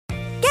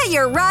Get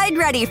your ride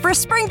ready for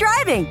spring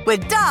driving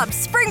with Dobbs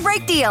Spring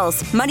Break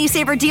Deals. Money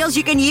saver deals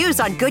you can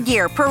use on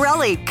Goodyear,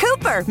 Pirelli,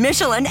 Cooper,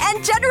 Michelin,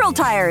 and General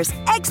Tires.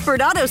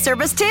 Expert auto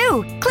service,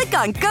 too. Click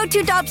on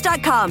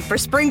GoToDobbs.com for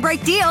spring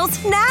break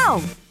deals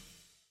now.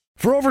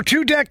 For over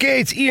 2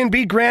 decades,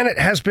 E&B Granite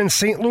has been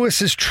St.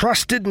 Louis's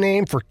trusted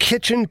name for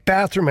kitchen,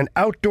 bathroom, and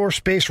outdoor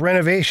space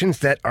renovations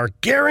that are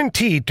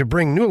guaranteed to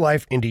bring new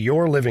life into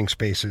your living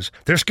spaces.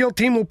 Their skilled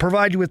team will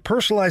provide you with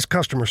personalized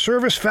customer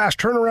service, fast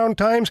turnaround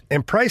times,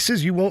 and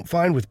prices you won't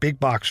find with big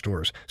box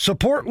stores.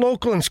 Support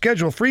local and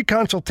schedule a free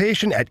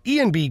consultation at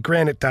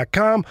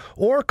enbgranite.com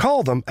or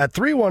call them at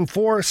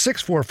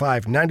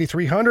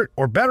 314-645-9300,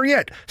 or better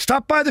yet,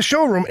 stop by the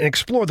showroom and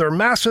explore their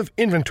massive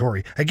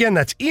inventory. Again,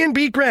 that's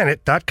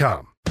enbgranite.com.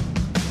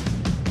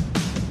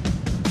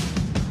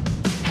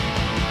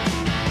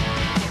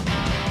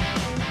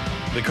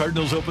 The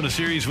Cardinals open a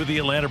series with the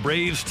Atlanta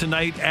Braves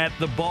tonight at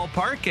the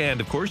ballpark.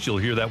 And, of course, you'll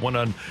hear that one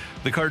on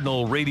the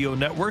Cardinal Radio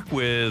Network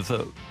with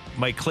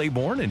Mike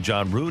Claiborne and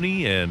John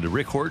Rooney and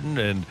Rick Horton.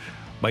 And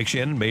Mike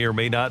Shannon may or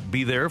may not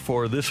be there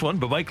for this one.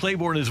 But Mike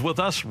Claiborne is with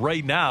us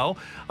right now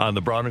on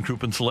the Brown and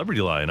Crouppen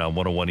Celebrity Line on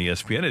 101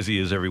 ESPN, as he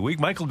is every week.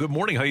 Michael, good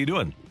morning. How you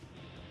doing?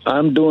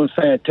 I'm doing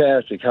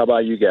fantastic. How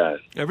about you guys?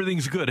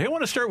 Everything's good. Hey, I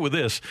want to start with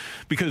this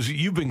because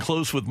you've been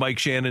close with Mike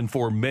Shannon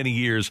for many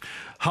years.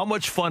 How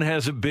much fun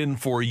has it been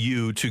for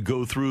you to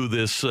go through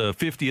this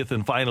 50th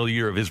and final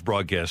year of his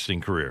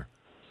broadcasting career?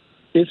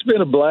 It's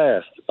been a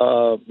blast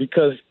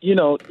because, you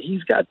know,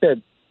 he's got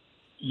that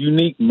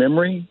unique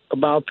memory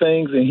about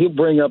things, and he'll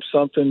bring up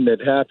something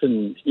that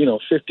happened,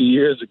 50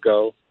 years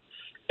ago.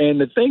 And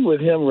the thing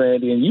with him,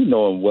 Randy, and you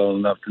know him well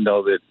enough to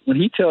know that when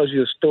he tells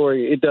you a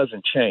story, it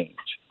doesn't change.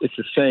 It's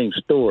the same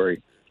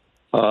story.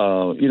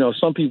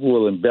 Some people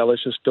will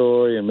embellish a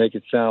story and make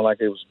it sound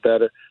like it was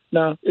better.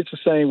 No, it's the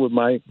same with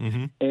Mike.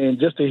 Mm-hmm. And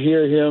just to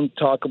hear him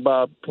talk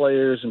about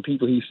players and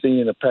people he's seen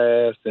in the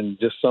past and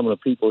just some of the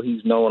people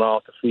he's known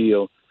off the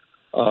field,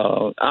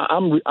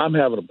 I'm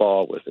having a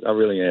ball with it. I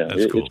really am.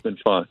 Cool. It's been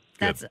fun.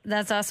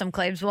 That's awesome,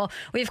 Claibs. Well,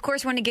 we, of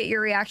course, want to get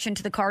your reaction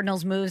to the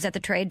Cardinals' moves at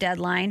the trade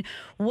deadline.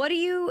 What do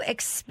you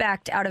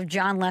expect out of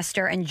John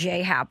Lester and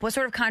Jay Happ? What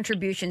sort of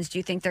contributions do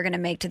you think they're going to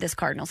make to this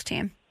Cardinals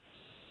team?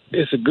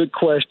 It's a good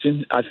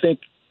question. I think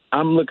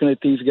I'm looking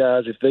at these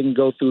guys, if they can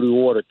go through the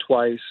order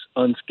twice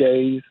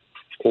unscathed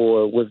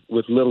or with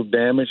little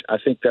damage, I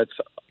think that's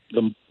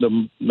the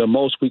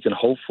most we can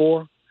hope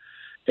for.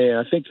 And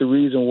I think the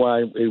reason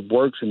why it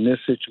works in this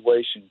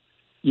situation,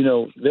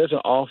 there's an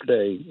off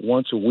day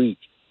once a week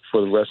for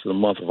the rest of the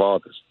month of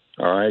August.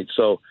 All right.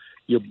 So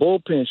your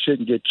bullpen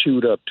shouldn't get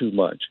chewed up too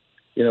much.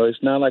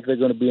 It's not like they're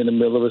going to be in the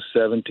middle of a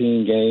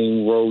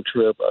 17-game road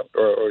trip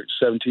or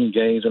 17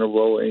 games in a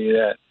row, any of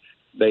that.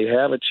 They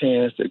have a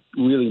chance to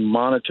really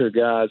monitor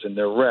guys and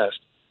their rest.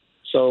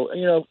 So,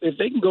 if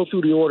they can go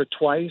through the order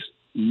twice,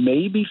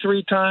 maybe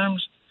 3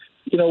 times,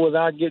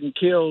 without getting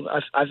killed,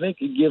 I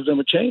think it gives them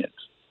a chance.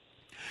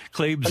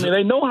 Claibs.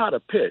 They know how to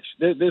pitch.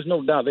 There's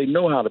no doubt they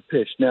know how to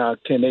pitch. Now,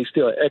 can they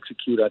still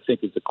execute, I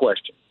think, is the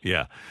question.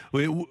 Yeah.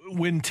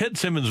 When Ted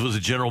Simmons was a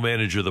general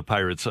manager of the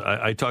Pirates,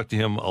 I talked to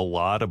him a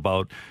lot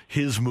about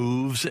his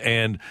moves,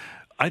 and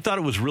I thought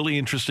it was really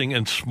interesting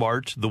and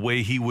smart the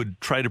way he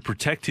would try to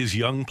protect his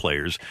young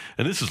players.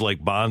 And this is like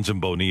Bonds and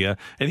Bonilla.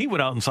 And he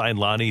went out and signed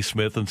Lonnie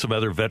Smith and some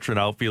other veteran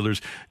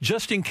outfielders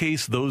just in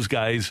case those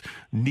guys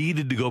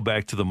needed to go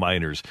back to the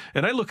minors.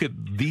 And I look at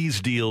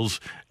these deals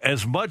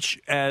as much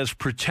as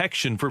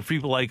protection for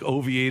people like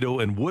Oviedo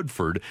and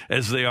Woodford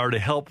as they are to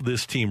help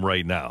this team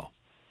right now.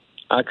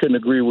 I couldn't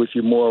agree with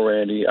you more,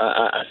 Randy.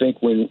 I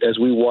think as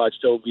we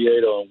watched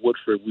Oviedo and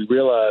Woodford, we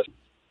realized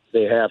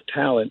they have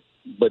talent,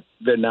 but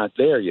they're not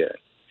there yet.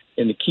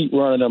 And to keep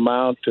running them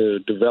out to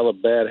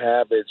develop bad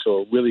habits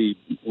or really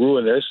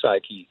ruin their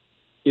psyche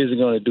isn't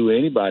going to do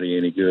anybody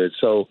any good.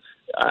 So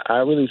I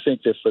really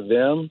think that for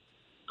them,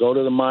 go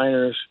to the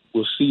minors.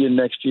 We'll see you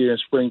next year in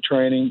spring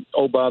training.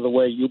 Oh, by the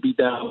way, you'll be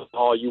down the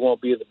hall. You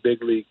won't be at the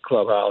big league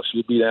clubhouse.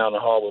 You'll be down the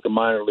hall with the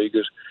minor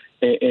leaguers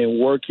and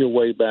work your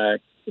way back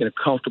in a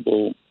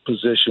comfortable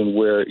position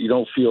where you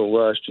don't feel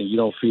rushed and you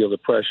don't feel the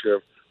pressure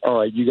of, all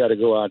right, you got to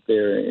go out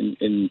there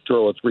and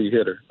throw a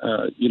 3-hitter.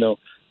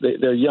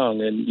 They're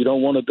young, and you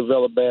don't want to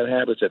develop bad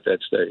habits at that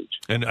stage.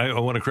 And I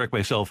want to correct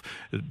myself.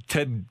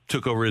 Ted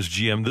took over as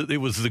GM. It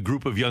was the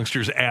group of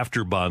youngsters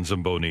after Bonds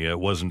and Bonilla. It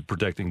wasn't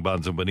protecting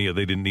Bonds and Bonilla.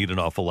 They didn't need an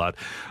awful lot.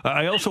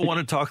 I also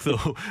want to talk,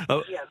 though.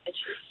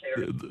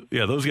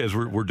 Yeah, those guys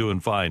were doing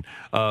fine.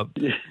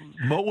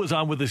 Mo was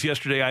on with us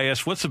yesterday. I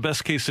asked, what's the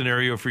best case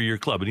scenario for your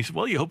club? And he said,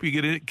 well, you hope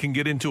you can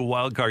get into a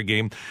wild card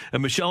game.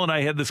 And Michelle and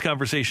I had this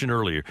conversation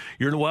earlier.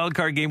 You're in a wild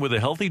card game with a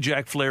healthy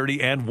Jack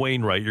Flaherty and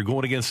Wainwright. You're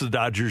going against the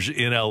Dodgers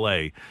in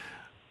L.A.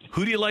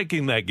 Who do you like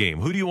in that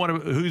game?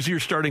 Who's your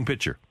starting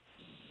pitcher?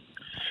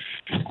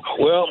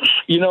 Well,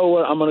 you know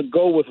what? I'm going to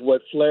go with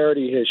what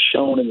Flaherty has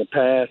shown in the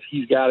past.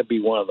 He's got to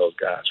be one of those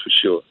guys for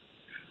sure.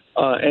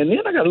 And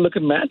then I got to look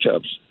at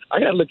matchups. I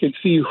got to look and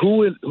see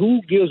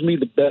who gives me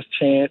the best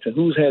chance and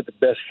who's had the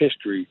best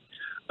history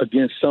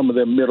against some of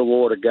their middle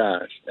order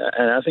guys.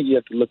 And I think you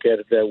have to look at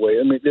it that way.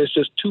 I mean, there's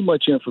just too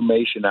much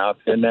information out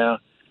there now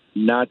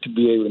not to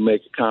be able to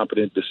make a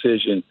competent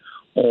decision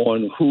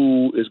on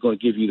who is going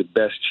to give you the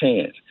best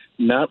chance.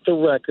 Not the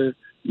record,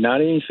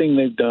 not anything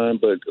they've done,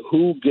 but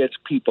who gets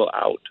people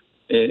out.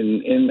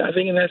 And I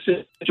think in that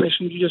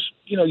situation,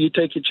 you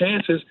take your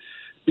chances,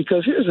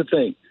 because here's the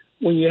thing.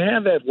 When you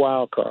have that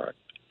wild card,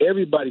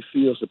 everybody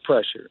feels the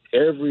pressure.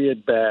 Every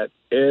at-bat,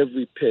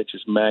 every pitch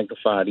is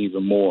magnified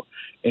even more.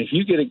 And if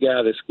you get a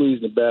guy that's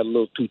squeezing the bat a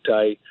little too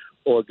tight,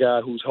 or a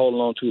guy who's holding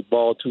on to the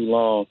ball too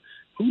long,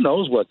 who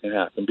knows what can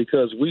happen?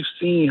 Because we've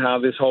seen how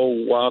this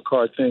whole wild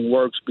card thing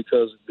works,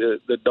 because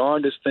the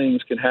darndest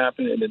things can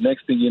happen, and the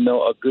next thing you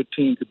know, a good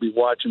team could be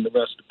watching the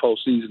rest of the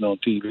postseason on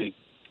TV.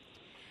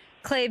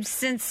 Claves,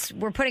 since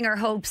we're putting our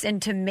hopes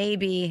into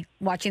maybe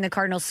watching the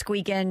Cardinals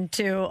squeak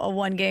into a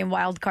one-game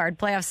wild card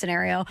playoff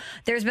scenario,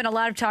 there's been a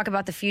lot of talk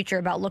about the future,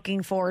 about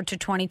looking forward to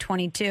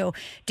 2022.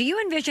 Do you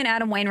envision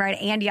Adam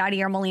Wainwright and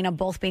Yadier Molina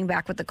both being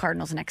back with the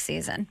Cardinals next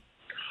season?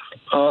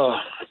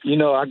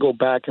 I go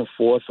back and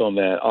forth on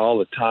that all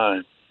the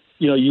time.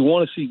 You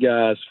want to see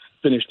guys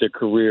finish their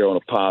career on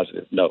a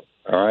positive note,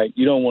 all right?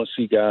 You don't want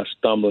to see guys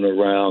stumbling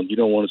around. You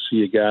don't want to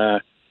see a guy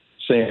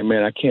saying,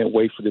 man, I can't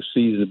wait for the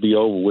season to be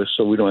over with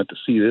so we don't have to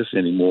see this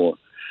anymore.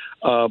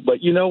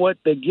 But you know what?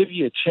 They give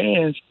you a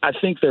chance. I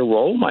think their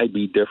role might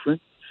be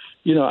different.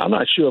 I'm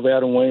not sure if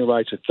Adam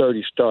Wainwright's a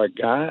 30-start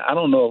guy. I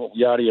don't know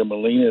if Yadier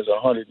Molina is a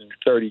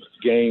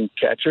 130-game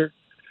catcher.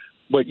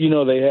 But,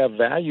 they have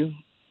value.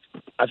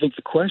 I think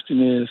the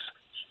question is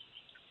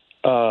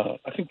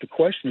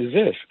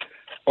this.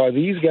 Are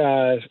these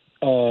guys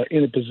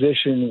in a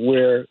position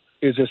where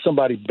is there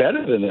somebody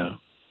better than them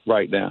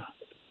right now?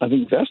 I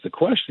think that's the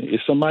question. Is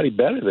somebody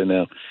better than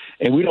them?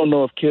 And we don't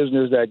know if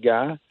Kisner's that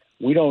guy.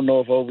 We don't know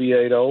if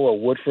Oviedo or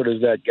Woodford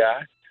is that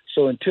guy.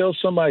 So until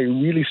somebody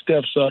really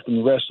steps up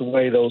and wrests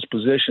away those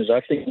positions,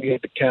 I think we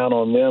have to count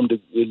on them to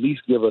at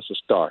least give us a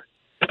start.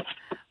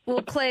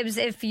 Well, Claves,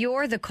 if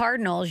you're the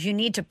Cardinals, you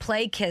need to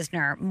play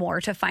Kisner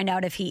more to find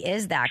out if he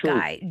is that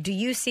guy. Do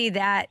you see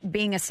that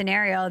being a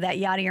scenario that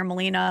Yadier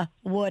Molina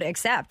would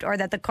accept, or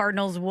that the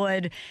Cardinals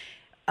would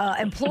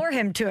implore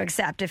him to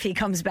accept if he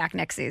comes back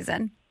next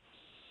season?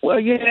 Well,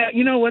 yeah,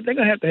 you know what? They're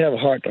going to have a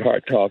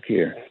heart-to-heart talk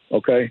here,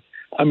 okay?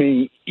 I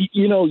mean,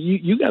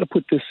 you got to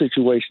put this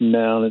situation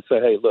down and say,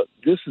 hey, look,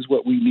 this is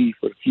what we need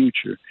for the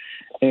future.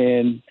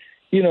 And,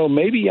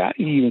 maybe I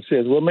even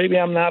says, well, maybe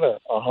I'm not a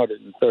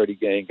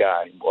 130-game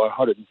guy or a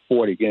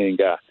 140-game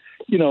guy,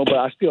 but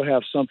I still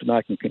have something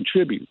I can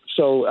contribute.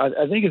 So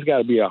I think it's got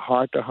to be a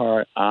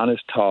heart-to-heart,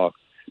 honest talk,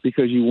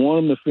 because you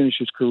want him to finish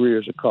his career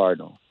as a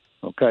Cardinal,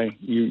 okay?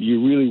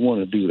 You really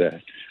want to do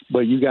that.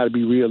 But you got to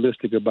be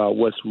realistic about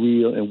what's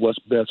real and what's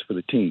best for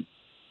the team.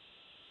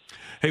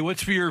 Hey,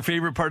 what's your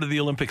favorite part of the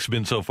Olympics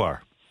been so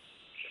far?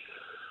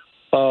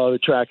 The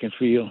track and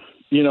field.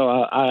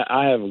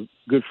 I have a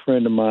good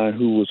friend of mine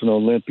who was an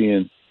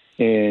Olympian,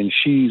 and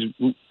she's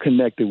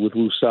connected with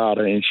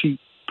USADA, and she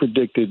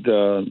predicted,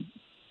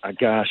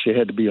 it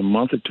had to be a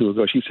month or two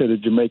ago. She said the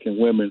Jamaican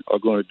women are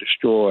going to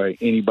destroy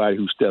anybody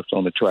who steps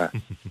on the track.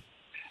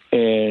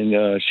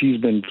 And she's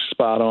been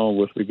spot on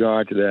with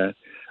regard to that.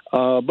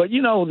 But,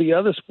 the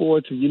other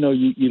sports,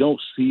 you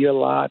don't see a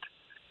lot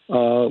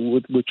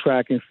with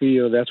track and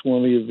field. That's one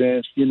of the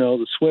events.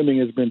 The swimming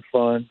has been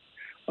fun.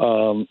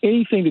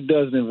 Anything that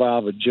doesn't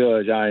involve a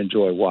judge, I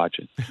enjoy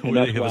watching.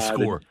 Where they have a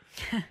score.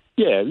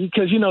 Yeah,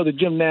 because, the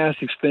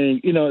gymnastics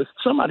thing,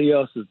 somebody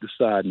else is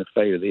deciding the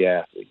fate of the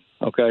athlete,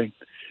 okay?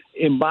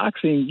 In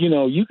boxing,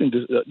 you can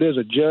there's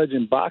a judge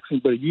in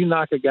boxing, but if you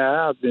knock a guy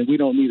out, then we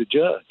don't need a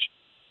judge.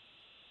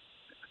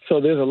 So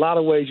there's a lot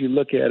of ways you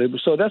look at it.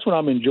 So that's what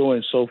I'm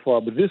enjoying so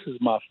far. But this is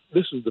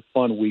the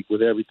fun week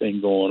with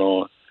everything going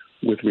on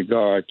with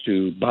regard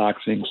to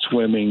boxing,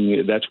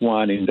 swimming. That's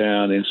winding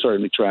down, and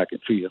certainly track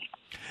and field.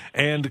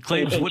 And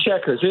Claves, and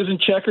checkers.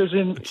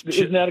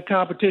 Isn't that a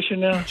competition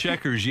now?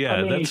 Checkers,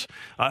 yeah.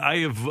 I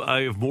have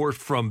morphed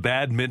from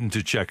badminton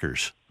to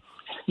checkers.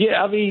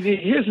 Yeah,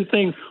 here's the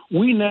thing.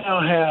 We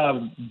now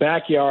have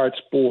backyard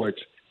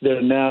sports that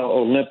are now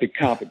Olympic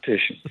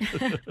competition.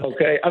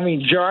 Okay?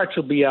 Jarts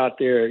will be out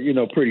there,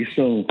 pretty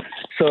soon.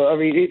 So,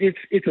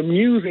 it's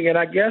amusing. And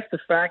I guess the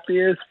fact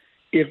is,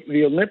 if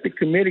the Olympic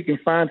Committee can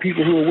find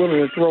people who are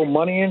willing to throw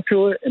money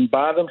into it and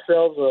buy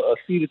themselves a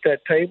seat at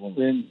that table,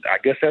 then I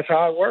guess that's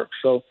how it works.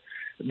 So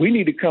we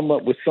need to come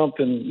up with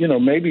something,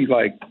 maybe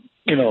like,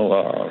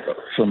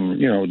 some,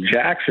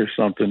 jacks or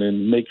something,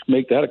 and make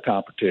that a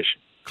competition.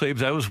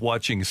 Claves, I was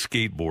watching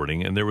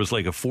skateboarding, and there was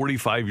like a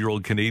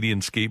 45-year-old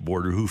Canadian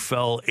skateboarder who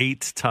fell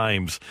 8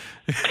 times.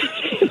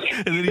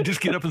 And then he'd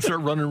just get up and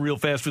start running real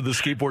fast with the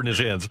skateboard in his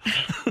hands.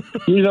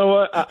 You know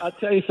what? I'll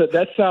tell you something.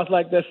 That sounds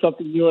like that's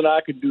something you and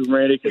I could do,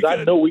 Randy, because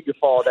I know we could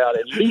fall down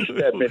at least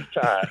that many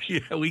times.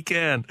 Yeah, we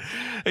can.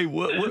 Hey,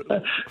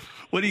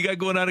 what do you got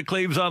going on at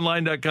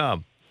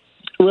ClavesOnline.com?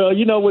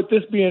 Well, with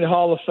this being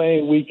Hall of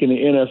Fame week in the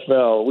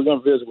NFL, we're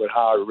going to visit with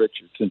Howard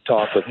Richards and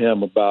talk with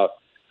him about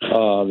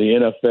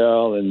the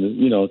NFL and,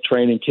 you know,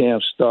 training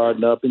camp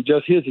starting up and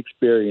just his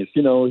experience.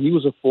 You know, he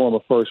was a former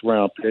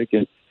first-round pick,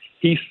 and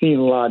he's seen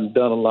a lot and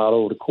done a lot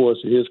over the course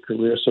of his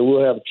career, so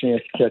we'll have a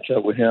chance to catch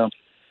up with him.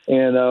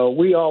 And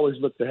we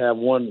always look to have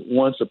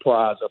one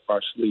surprise up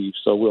our sleeve.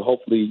 So we're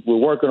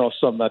working on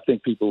something I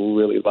think people will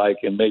really like,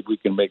 and maybe we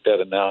can make that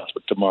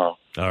announcement tomorrow.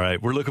 All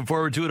right. We're looking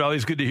forward to it.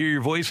 Always good to hear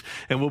your voice,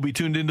 and we'll be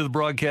tuned into the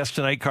broadcast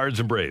tonight, Cards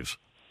and Braves.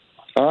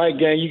 All right,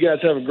 gang. You guys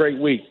have a great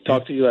week.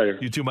 Talk to you later.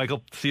 You too,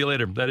 Michael. See you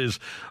later. That is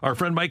our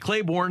friend Mike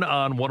Claiborne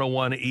on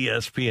 101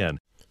 ESPN.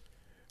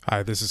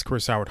 Hi, this is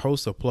Chris Howard,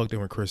 host of Plugged In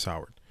with Chris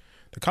Howard.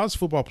 The College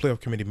Football Playoff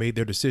Committee made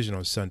their decision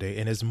on Sunday,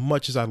 and as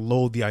much as I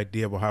loathe the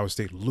idea of Ohio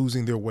State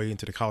losing their way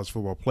into the College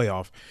Football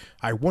Playoff,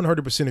 I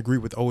 100% agree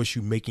with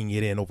OSU making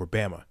it in over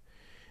Bama.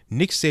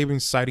 Nick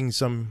Saban citing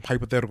some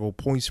hypothetical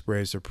point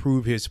spreads to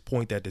prove his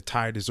point that the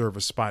Tide deserve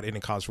a spot in the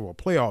College Football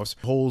Playoffs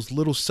holds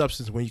little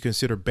substance when you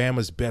consider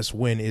Bama's best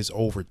win is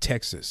over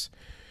Texas.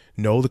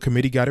 No, the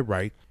committee got it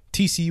right.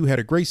 TCU had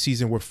a great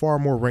season with far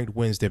more ranked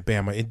wins than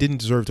Bama and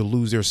didn't deserve to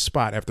lose their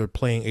spot after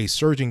playing a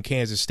surging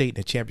Kansas State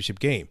in a championship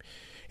game.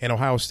 And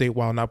Ohio State,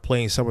 while not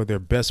playing some of their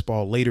best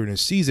ball later in the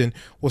season,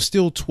 was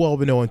still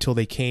 12-0 until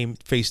they came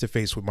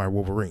face-to-face with my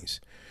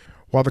Wolverines.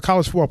 While the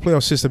college football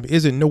playoff system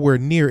isn't nowhere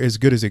near as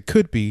good as it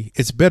could be,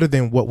 it's better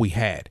than what we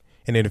had.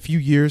 And in a few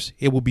years,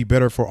 it will be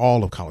better for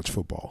all of college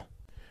football.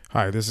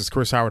 Hi, this is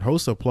Chris Howard,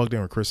 host of Plugged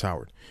In with Chris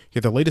Howard.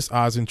 Get the latest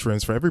odds and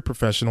trends for every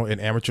professional and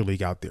amateur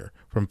league out there.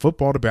 From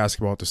football to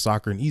basketball to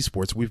soccer and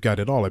esports, we've got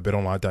it all at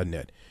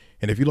BetOnline.net.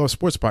 And if you love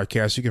sports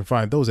podcasts, you can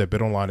find those at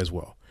BetOnline as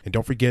well. And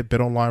don't forget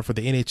BetOnline for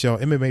the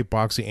NHL, MMA,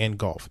 boxing, and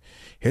golf.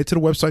 Head to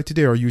the website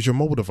today or use your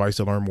mobile device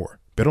to learn more.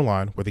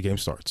 BetOnline, where the game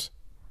starts.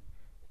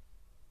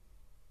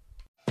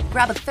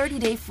 Grab a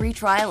 30-day free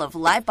trial of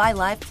Live by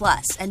Live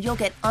Plus, and you'll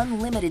get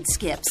unlimited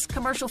skips,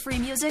 commercial-free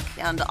music,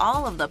 and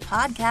all of the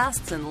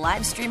podcasts and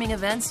live streaming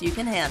events you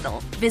can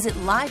handle. Visit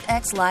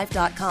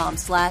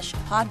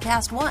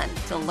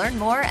livexlive.com/podcast1 to learn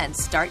more and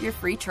start your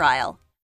free trial.